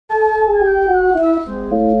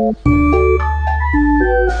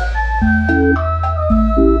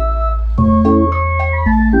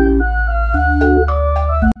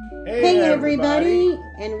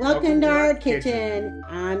and welcome to our kitchen.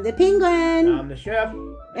 I'm the penguin. I'm the chef.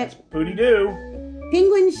 That's Pooty Doo.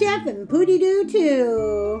 Penguin chef and Pooty Doo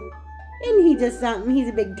too. And he does something. He's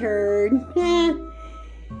a big turd.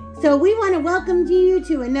 So we want to welcome you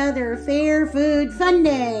to another Fair Food Fun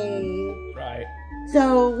Day. Right.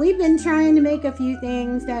 So we've been trying to make a few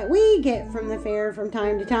things that we get from the fair from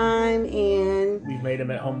time to time, and we've made them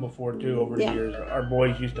at home before too over the years. Our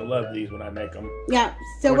boys used to love these when I make them. Yeah.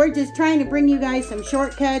 So we're just trying to bring you guys some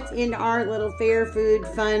shortcuts into our little fair food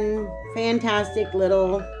fun, fantastic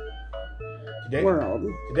little world.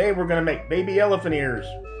 Today we're gonna make baby elephant ears.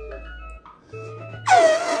 There's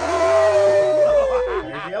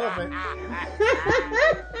the elephant.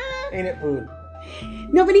 Ain't it, Pooh?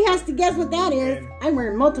 Nobody has to guess what that is. I'm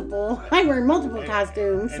wearing multiple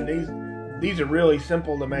costumes. And these are really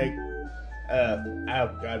simple to make. Oh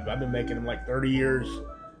God, I've been making them like 30 years.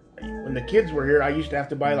 When the kids were here, I used to have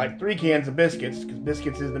to buy like 3 cans of biscuits because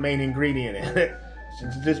biscuits is the main ingredient in it.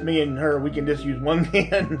 Since it's just me and her, we can just use 1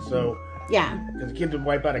 can. So yeah, because the kids would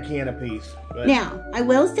wipe out a can apiece. But now, I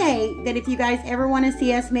will say that if you guys ever want to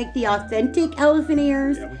see us make the authentic elephant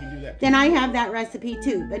ears, yeah, we can do that too. Then I have that recipe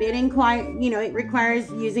too. But it it requires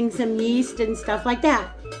using some yeast and stuff like that.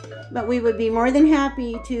 But we would be more than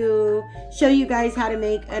happy to show you guys how to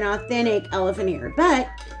make an authentic elephant ear. But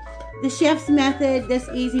the chef's method, this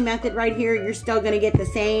easy method right here, you're still going to get the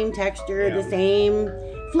same texture, the same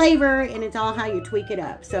flavor, and it's all how you tweak it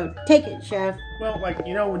up. So take it, chef. Well, like,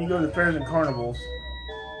 you know, when you go to the fairs and carnivals,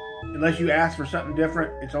 unless you ask for something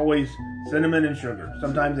different, it's always cinnamon and sugar.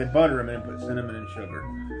 Sometimes they butter them and put cinnamon and sugar.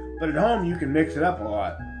 But at home, you can mix it up a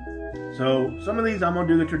lot. So some of these I'm going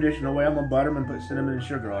to do the traditional way. I'm going to butter them and put cinnamon and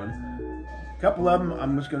sugar on them. A couple of them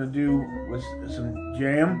I'm just going to do with some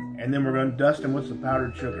jam, and then we're going to dust them with some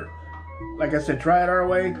powdered sugar. Like I said, try it our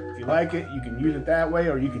way. If you like it, you can use it that way,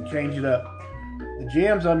 or you can change it up. The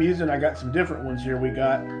jams I'm using, I got some different ones here.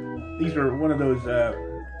 These are one of those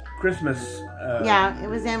Christmas... yeah, it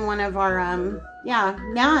was in one of our,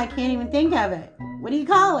 now I can't even think of it. What do you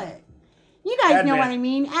call it? You guys know what I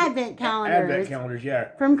mean. Advent calendars. Advent calendars, yeah.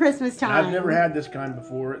 From Christmas time. And I've never had this kind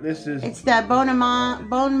before. It's the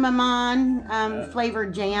Bon Maman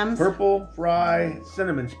flavored jams. Purple fry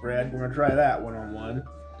cinnamon spread. We're going to try that one-on-one.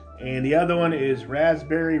 And the other one is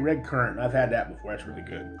raspberry red currant. I've had that before. That's really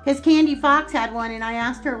good. Because Candy Fox had one, and I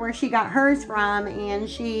asked her where she got hers from, and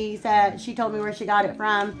she told me where she got it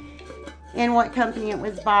from and what company it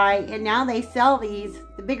was by. And now they sell these,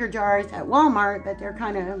 the bigger jars, at Walmart, but they're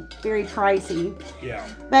kind of very pricey. Yeah.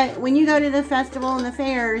 But when you go to the festival and the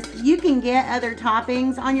fairs, you can get other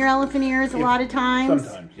toppings on your elephant ears a lot of times.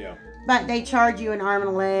 Sometimes, yeah. But they charge you an arm and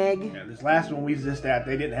a leg. Yeah, this last one we was just at,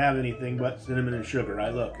 they didn't have anything but cinnamon and sugar.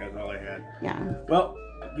 That's all I had. Yeah. Well,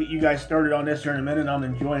 I'll get you guys started on this here in a minute. I'm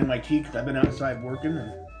enjoying my tea because I've been outside working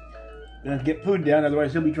and gonna get food down.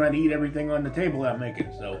 Otherwise, he'll be trying to eat everything on the table I'm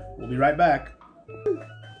making. So we'll be right back.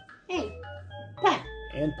 Hey, Putt.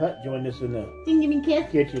 And Putt joined us in the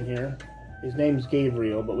kitchen here. His name's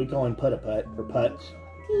Gabriel, but we call him Putt-a-Putt or Putts.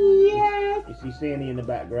 Yes. You see Sandy in the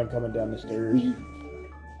background coming down the stairs.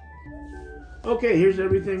 Okay, here's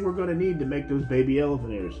everything we're going to need to make those baby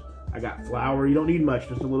elephant ears. I got flour. You don't need much,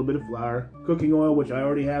 just a little bit of flour. Cooking oil, which I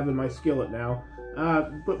already have in my skillet now.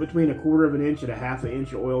 Put between 1/4 of an inch and 1/2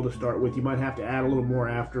 inch of oil to start with. You might have to add a little more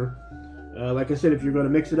after. Like I said, if you're going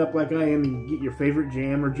to mix it up like I am, you can get your favorite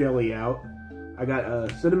jam or jelly out. I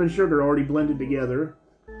got cinnamon sugar already blended together.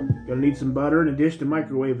 Gonna need some butter and a dish to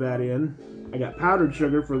microwave that in. I got powdered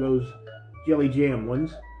sugar for those jelly jam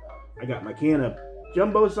ones. I got my can of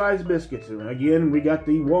jumbo-sized biscuits. And again, we got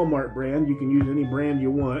the Walmart brand. You can use any brand you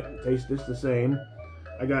want. It tastes just the same.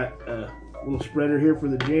 I got a little spreader here for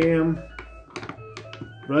the jam.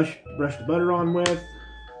 Brush the butter on with.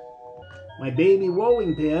 My baby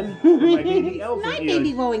rolling pin. My baby elephant ears.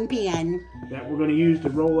 Baby rolling pin. That we're going to use to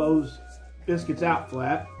roll those biscuits out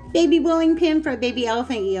flat. Baby rolling pin for a baby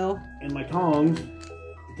elephant eel. And my tongs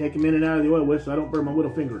to take them in and out of the oil with so I don't burn my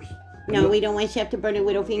little fingers. No, we don't want chef to burn the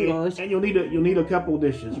little fingers. And you'll need a couple of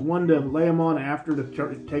dishes. One to lay them on after to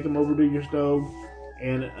take them over to your stove,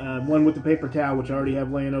 and one with the paper towel, which I already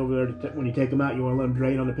have laying over there. When you take them out, you want to let them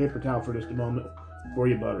drain on the paper towel for just a moment before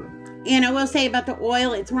you butter them. And I will say about the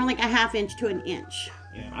oil, it's more like 1/2 inch to 1 inch.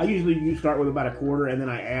 Yeah, I usually start with about 1/4, and then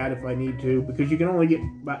I add if I need to, because you can only get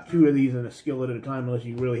about 2 of these in a skillet at a time unless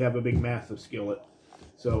you really have a big massive skillet.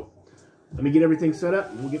 So let me get everything set up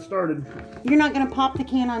and we'll get started. You're not going to pop the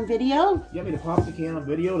can on video? You want me to pop the can on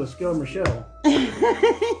video to scare Michelle?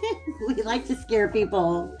 We like to scare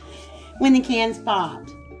people when the can's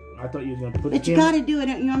popped. I thought you were going to put the But you got to do it.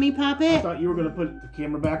 You want me to pop it? I thought you were going to put the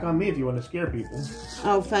camera back on me if you want to scare people.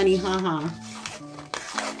 Oh, funny. Ha-ha.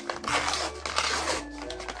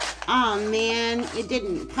 Oh man, it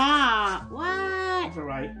didn't pop. What? That's all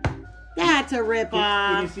right. That's a ripoff.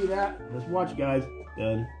 Can you see that? Let's watch, guys.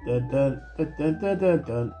 Dun dun dun dun dun dun dun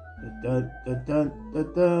dun dun dun dun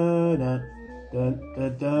dun dun dun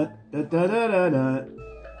dun dun dun dun dun dun.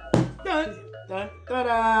 Dun, dun, dun,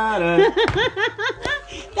 dun.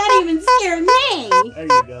 That even scared me. There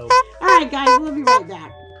you go. All right, guys, we'll be right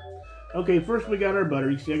back. Okay, first we got our butter.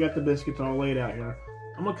 You see I got the biscuits all laid out here.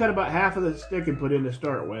 I'm going to cut about half of the stick and put in to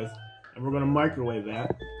start with. And we're going to microwave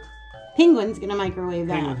that. Penguin's going to microwave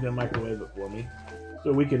that. Penguin's going to microwave it for me.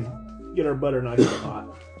 So we can get our butter nice and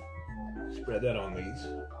hot. Spread that on these.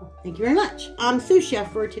 Thank you very much. I'm sous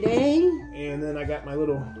chef for today. And then I got my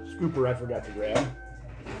little scooper I forgot to grab.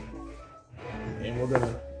 And we're going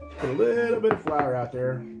to put a little bit of flour out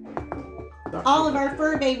there. All of our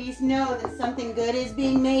fur babies know that something good is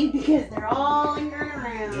being made because they're all lingering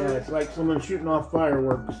around. Yeah, it's like someone shooting off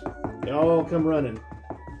fireworks. They all come running.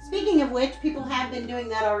 Speaking of which, people have been doing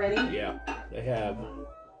that already. Yeah, they have.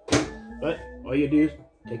 But all you do is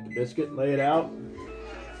take the biscuit, lay it out.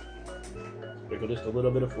 Sprinkle just a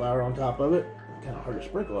little bit of flour on top of it. Kind of hard to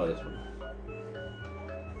sprinkle on this one.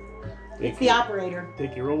 It's the operator.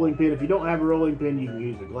 Take your rolling pin. If you don't have a rolling pin, you can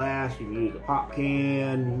use a glass, you can use a pop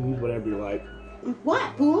can, you can use whatever you like.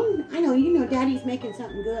 What, Poon? I know, you know Daddy's making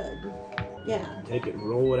something good. Yeah. Take it and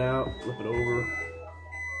roll it out, flip it over.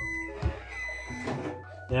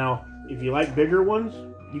 Now, if you like bigger ones,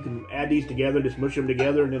 you can add these together, just mush them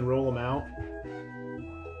together and then roll them out.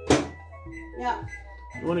 Yeah.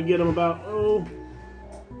 You want to get them about,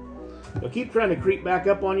 they'll keep trying to creep back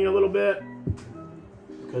up on you a little bit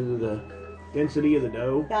because of the density of the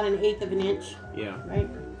dough. About 1/8 of an inch. Yeah. Right?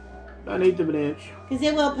 About 1/8 of an inch. Because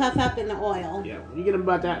it will puff up in the oil. Yeah. When you get them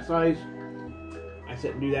about that size, I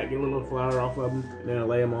sit and do that, get a little flour off of them, and then I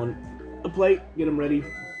lay them on a plate, get them ready.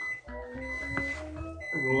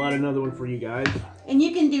 Roll out another one for you guys. And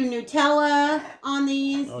you can do Nutella on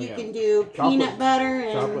these. You can do peanut butter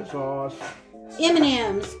and chocolate sauce.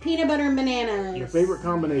 M&M's, peanut butter and bananas. Your favorite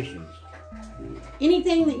combinations.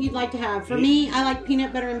 Anything that you'd like to have. For me, I like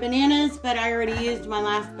peanut butter and bananas, but I already used my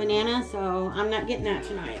last banana, so I'm not getting that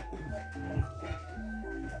tonight.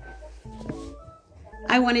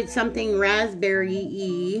 I wanted something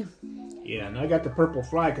raspberry-y. Yeah, and I got the purple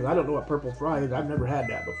fry because I don't know what purple fry is. I've never had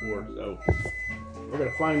that before, so we're going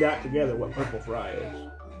to find out together what purple fry is.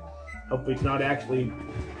 Hopefully it's not actually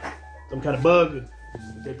some kind of bug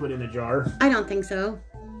that they put in a jar. I don't think so.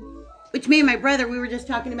 Which me and my brother, we were just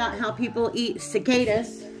talking about how people eat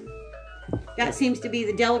cicadas. That seems to be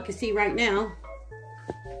the delicacy right now.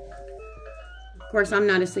 Of course, I'm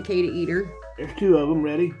not a cicada eater. There's 2 of them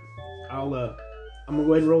ready. I'm going to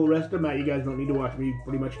go ahead and roll the rest of them out. You guys don't need to watch me. You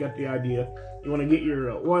pretty much got the idea. You want to get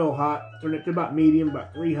your oil hot. Turn it to about medium,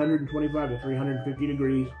 about 325 to 350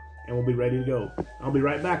 degrees, and we'll be ready to go. I'll be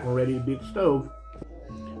right back. We're ready to be at the stove.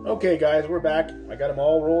 Okay, guys, we're back. I got them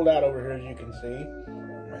all rolled out over here, as you can see.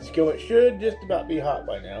 My skillet should just about be hot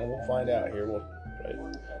by now. We'll find out here. We'll try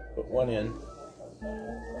to put one in.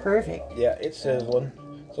 Perfect. Yeah, it's sizzling.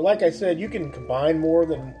 So like I said, you can combine more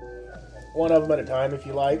than one of them at a time if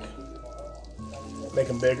you like. Make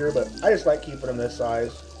them bigger, but I just like keeping them this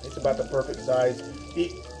size. It's about the perfect size.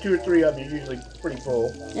 Eat 2 or 3 of them, you're usually pretty full.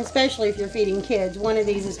 Especially if you're feeding kids. One of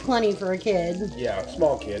these is plenty for a kid. Yeah,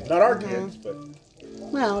 small kid. Not our kids, but...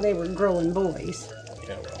 Well, they were growing boys.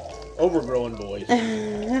 Yeah, well, overgrown boys.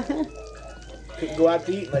 Couldn't go out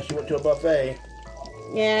to eat unless you went to a buffet.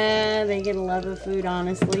 Yeah, they get a love of food,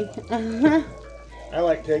 honestly. I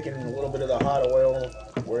like taking a little bit of the hot oil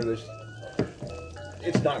where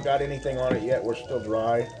it's not got anything on it yet. We're still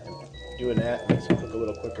dry. Doing that makes it cook a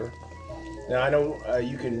little quicker. Now I know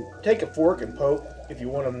you can take a fork and poke if you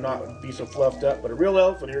want them not to be so fluffed up, but a real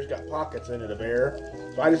elephant ear's got pockets in it of air,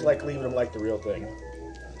 so I just like leaving them like the real thing.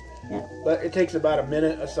 Yeah. But it takes about a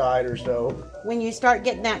minute aside or so. When you start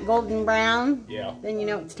getting that golden brown, yeah, then you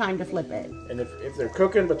know it's time to flip it. And if they're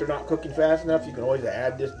cooking but they're not cooking fast enough, you can always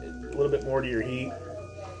add just a little bit more to your heat.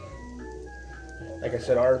 Like I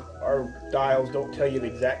said, our dials don't tell you the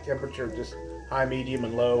exact temperature, just high, medium,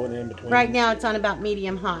 and low, and in between. Right now it's on about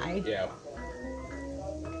medium-high. Yeah.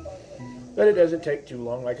 But it doesn't take too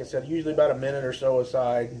long. Like I said, usually about a minute or so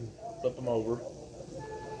aside, and flip them over.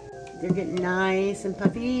 They're getting nice and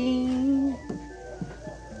puffy.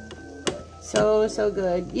 So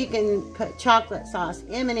good. You can put chocolate sauce,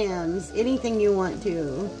 M&M's, anything you want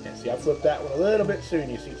to. Yeah, see, I flipped that one a little bit soon.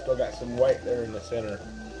 You see, it's still got some white there in the center.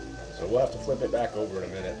 So we'll have to flip it back over in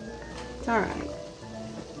a minute. It's all right.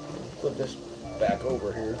 Flip this back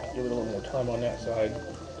over here. Give it a little more time on that side.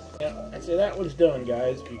 Yeah, I'd say that one's done,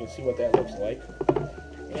 guys. You can see what that looks like.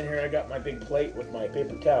 And here I got my big plate with my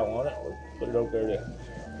paper towel on it. We'll put it over there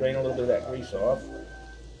to drain a little bit of that grease off.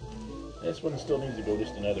 This one still needs to go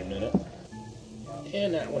just another minute.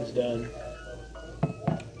 And that one's done.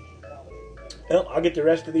 Well, I'll get the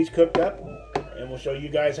rest of these cooked up, and we'll show you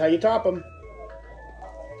guys how you top them.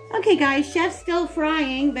 Okay guys, Chef's still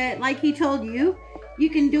frying, but like he told you, you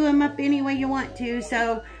can do them up any way you want to.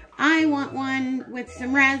 So I want one with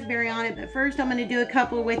some raspberry on it, but first I'm going to do a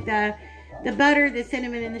couple with the butter, the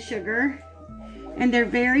cinnamon, and the sugar. And they're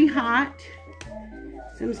very hot.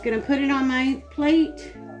 So I'm just going to put it on my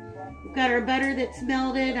plate. We've got our butter that's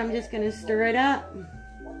melted. I'm just going to stir it up.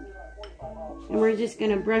 And we're just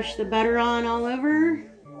going to brush the butter on all over.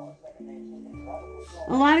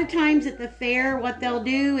 A lot of times at the fair, what they'll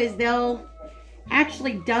do is they'll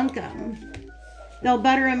actually dunk them. They'll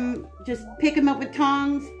butter them, just pick them up with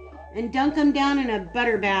tongs and dunk them down in a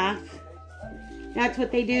butter bath. That's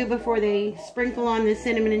what they do before they sprinkle on the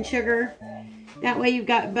cinnamon and sugar. That way you've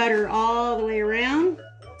got butter all the way around.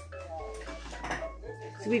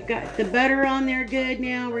 So we've got the butter on there good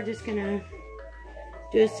now. We're just gonna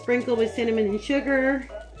just sprinkle with cinnamon and sugar.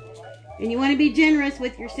 And you want to be generous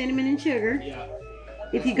with your cinnamon and sugar. Yeah.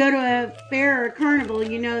 If you go to a fair or a carnival,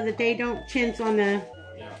 you know that they don't chintz on the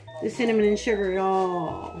cinnamon and sugar at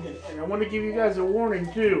all. And I want to give you guys a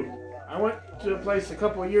warning too. I went to a place a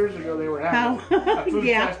couple of years ago. They were having a food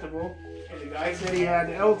festival, and the guy said he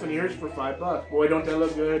had elephant ears for $5. Boy, don't they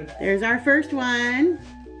look good! There's our first one.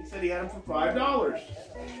 He said he had them for $5.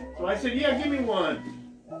 So I said, "Yeah, give me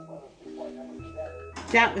one."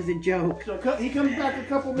 That was a joke. So he comes back a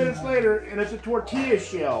couple minutes later, and it's a tortilla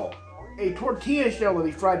shell. A tortilla shell that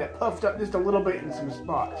he fried that puffed up just a little bit in some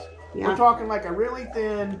spots. Yeah. We're talking like a really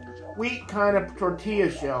thin wheat kind of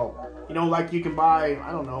tortilla shell. You know, like you can buy,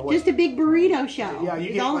 I don't know. Just a big burrito shell. Yeah,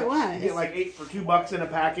 you get all like, it was. You get like 8 for $2 in a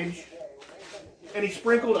package. And he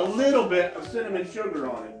sprinkled a little bit of cinnamon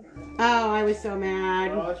sugar on it. Oh, I was so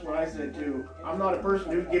mad. Oh, that's what I said too. I'm not a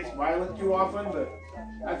person who gets violent too often, but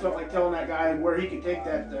I felt like telling that guy where he could take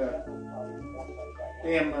that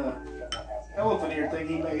damn elephant ear thing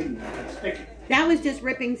he made and stick it. That was just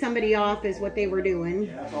ripping somebody off is what they were doing.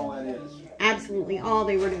 Yeah, that's all that is. Absolutely all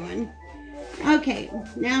they were doing. Okay,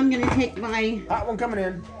 now I'm going to take my hot one coming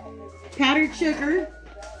in. Powdered sugar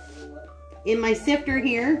in my sifter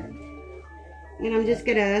here. And I'm just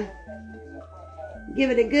going to give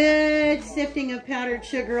it a good sifting of powdered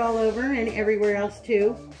sugar all over and everywhere else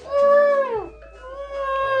too.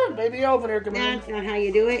 Baby elephant ear coming in. That's not how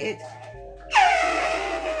you do it. It's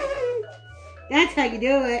that's how you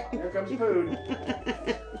do it. Here comes Food.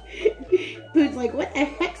 Food's like, what the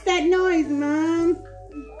heck's that noise, Mom?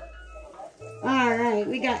 Alright,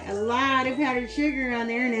 we got a lot of powdered sugar on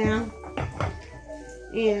there now.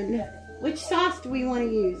 And which sauce do we want to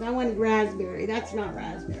use? I wanted raspberry. That's not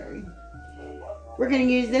raspberry. We're going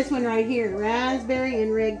to use this one right here. Raspberry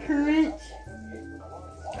and red currant.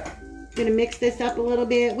 Going to mix this up a little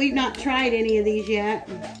bit. We've not tried any of these yet.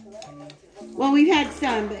 Well, we've had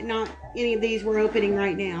some, but not any of these we're opening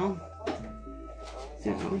right now.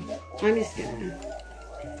 So, I'm just gonna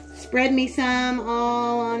spread me some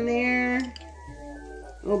all on there.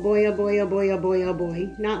 Oh boy, oh boy, oh boy, oh boy, oh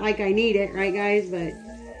boy. Not like I need it, right guys, but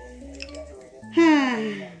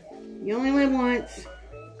you only live once.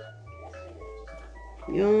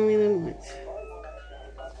 You only live once.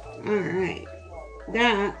 Alright.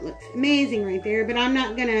 That looks amazing right there, but I'm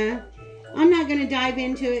not gonna dive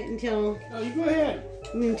into it until you go ahead.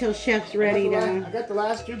 Until Chef's ready to. I got the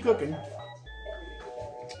last two cooking.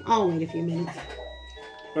 I'll wait a few minutes.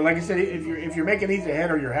 But like I said, if you're making these ahead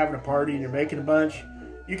or you're having a party and you're making a bunch,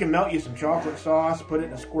 you can melt you some chocolate sauce, put it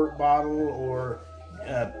in a squirt bottle, or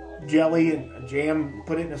jelly and jam,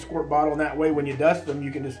 put it in a squirt bottle, and that way when you dust them,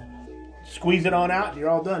 you can just squeeze it on out and you're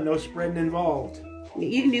all done. No spreading involved.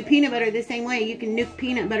 You can do peanut butter the same way. You can nuke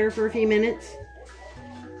peanut butter for a few minutes.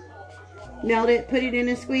 Melt it, put it in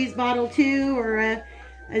a squeeze bottle too, or a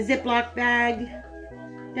Ziploc bag.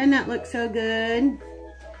 Doesn't that look so good?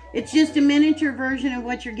 It's just a miniature version of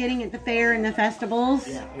what you're getting at the fair and the festivals.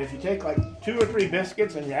 Yeah, and if you take like 2 or 3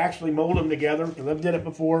 biscuits and you actually mold them together, because I've did it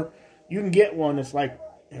before, you can get one that's like,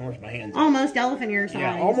 where's my hands? Almost elephant ear size.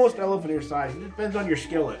 Yeah, almost elephant ear size. It depends on your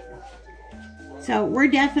skillet. So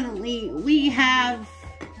we have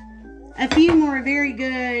a few more very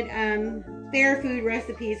good fair food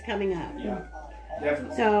recipes coming up. Yeah,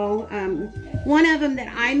 definitely. So one of them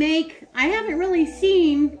that I make, I haven't really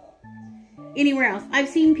seen anywhere else. I've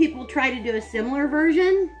seen people try to do a similar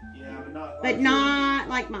version, yeah, but not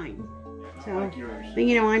like mine. Yeah, so, like yours. But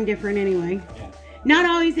you know, I'm different anyway. Yeah. Not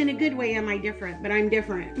always in a good way am I different, but I'm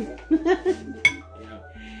different. Yeah.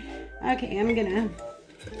 Okay, I'm gonna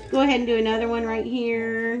Go ahead and do another one right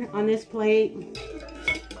here on this plate.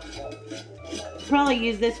 Probably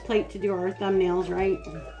use this plate to do our thumbnails, right?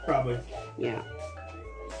 Probably. Yeah.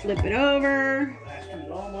 Flip it over. Last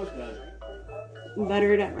one's almost done.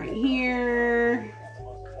 Butter it up right here.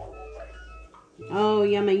 Oh,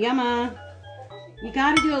 yumma yumma. You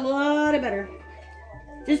gotta do a lot of butter.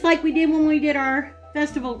 Just like we did when we did our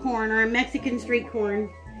festival corn, our Mexican street corn.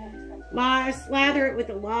 Slather it with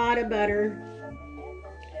a lot of butter.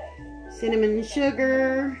 Cinnamon and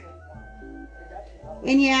sugar.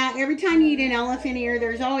 And yeah, every time you eat an elephant ear,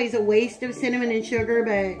 there's always a waste of cinnamon and sugar,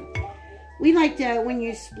 but we like to, when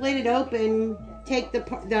you split it open, take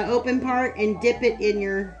the open part and dip it in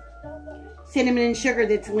your cinnamon and sugar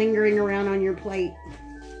that's lingering around on your plate.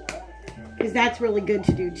 Because that's really good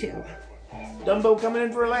to do too. Dumbo coming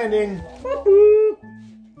in for a landing. Whoop, whoop.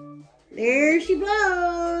 There she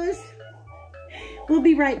blows. We'll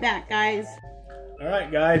be right back, guys.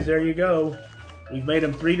 Alright guys, there you go. We've made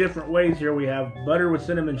them 3 different ways here. We have butter with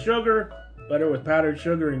cinnamon sugar, butter with powdered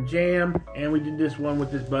sugar and jam, and we did this one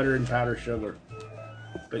with this butter and powdered sugar.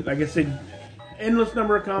 But like I said, endless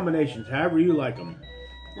number of combinations, however you like them.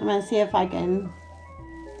 I'm going to see if I can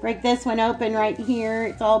break this one open right here.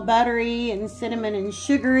 It's all buttery and cinnamon and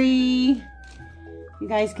sugary. You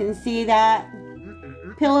guys can see that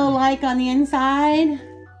pillow-like on the inside.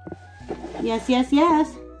 Yes, yes,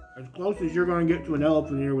 yes. As close as you're going to get to an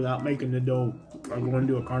elephant ear without making the dough, or going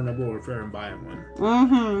to a carnival or fair and buying one.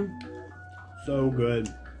 Mm-hmm. So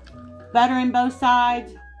good. Butter in both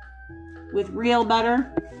sides with real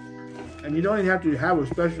butter. And you don't even have to have a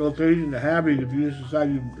special occasion to have these. If you just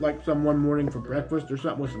decide you like some one morning for breakfast or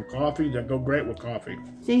something with some coffee, that go great with coffee.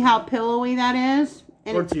 See how pillowy that is?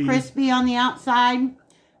 And Or it's tea. crispy on the outside.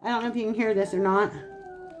 I don't know if you can hear this or not.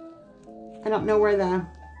 I don't know where the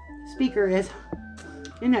speaker is.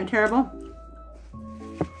 Isn't that terrible?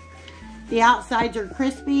 The outsides are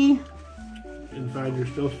crispy. Inside you're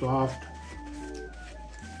still soft.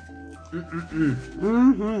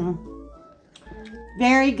 Mm-hmm.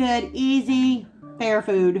 Very good, easy, fair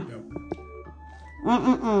food. Yep.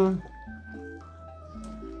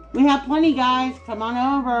 We have plenty, guys. Come on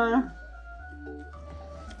over.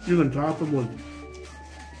 You can top them with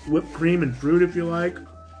whipped cream and fruit if you like.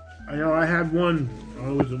 I know I had one, when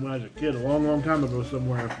I was a kid, a long, long time ago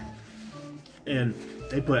somewhere. And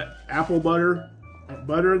they put apple butter,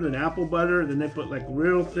 then apple butter, then they put like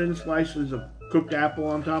real thin slices of cooked apple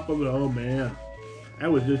on top of it. Oh man, that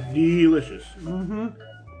was just delicious.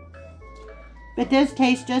 But this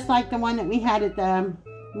tastes just like the one that we had at the,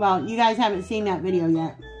 well, you guys haven't seen that video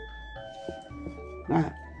yet.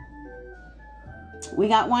 But we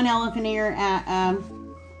got one elephant ear at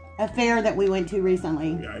a fair that we went to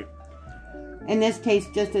recently. Right. And this tastes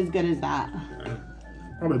just as good as that.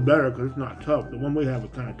 Probably better because it's not tough. The one we have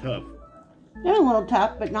is kind of tough. They're a little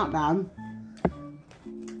tough, but not bad.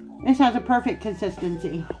 This has a perfect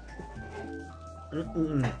consistency. Yeah,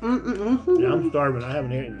 I'm starving. I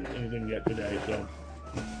haven't eaten anything yet today, so.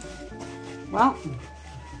 Well,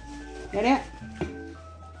 get it?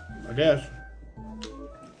 I guess.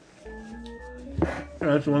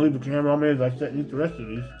 I just want to leave the camera on me as I sit and eat the rest of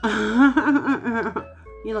these.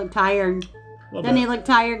 You look tired. Doesn't he look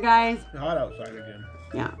tired, guys? It's hot outside again.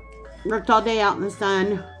 Yeah. Worked all day out in the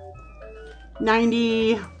sun.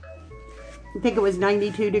 90, I think it was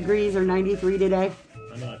 92 degrees or 93 today.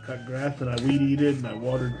 I know I cut grass and I weed eated and I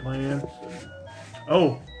watered plants. And...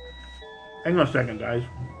 Oh, hang on a second, guys.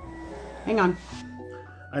 Hang on.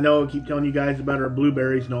 I know I keep telling you guys about our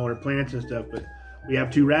blueberries and all our plants and stuff, but we have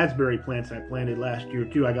 2 raspberry plants I planted last year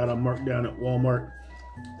too. I got them marked down at Walmart.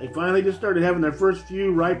 They finally just started having their first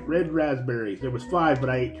few ripe red raspberries. There was 5, but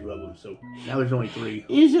I ate 2 of them, so now there's only 3.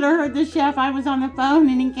 You should have heard the chef. I was on the phone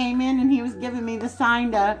and he came in and he was giving me the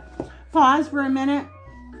sign to pause for a minute.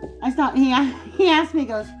 I thought he asked me, he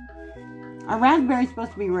goes, "Are raspberries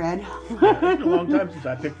supposed to be red?" It's been a long time since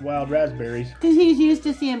I picked wild raspberries. Because he's used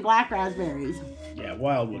to seeing black raspberries. Yeah,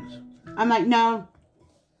 wild ones. I'm like, no.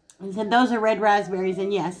 I said, those are red raspberries,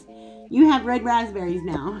 and yes, you have red raspberries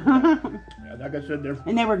now. Yeah, like I said,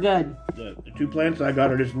 and they were good. The 2 plants I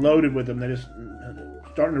got are just loaded with them. They're just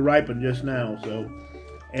starting to ripen just now. So,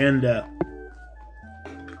 and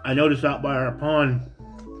I noticed out by our pond,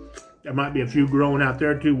 there might be a few growing out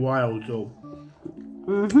there too wild. So,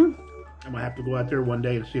 I might have to go out there one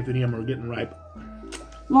day and see if any of them are getting ripe.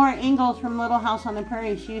 Laura Ingalls from Little House on the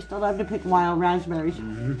Prairie, she used to love to pick wild raspberries.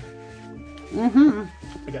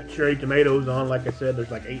 I got cherry tomatoes on, like I said,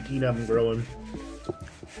 there's like 18 of them growing.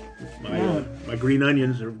 My green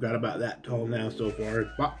onions have got about that tall now so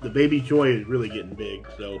far. The baby choy is really getting big,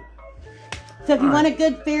 so. So if you want a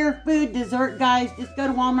good fair food dessert, guys, just go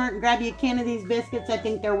to Walmart and grab you a can of these biscuits. I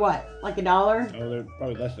think they're what, like $1? Oh, they're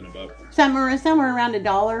probably less than $1. Somewhere around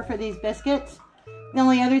 $1 for these biscuits. The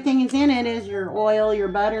only other thing is in it is your oil, your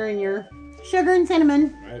butter, and your sugar and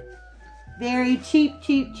cinnamon. Right. Very cheap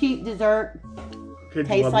dessert. Kids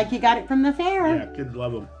Tastes like you got it from the fair. Yeah, kids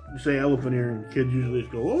love them. You say elephant ear, and kids usually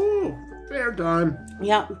just go, "Oh, fair time."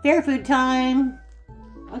 Yep, fair food time.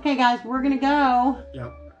 Okay, guys, we're gonna go.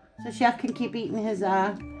 Yep. So Chef can keep eating his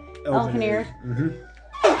elephant ears.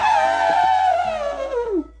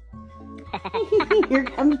 Here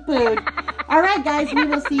comes food. All right, guys, we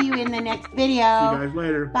will see you in the next video. See you guys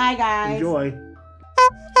later. Bye, guys. Enjoy.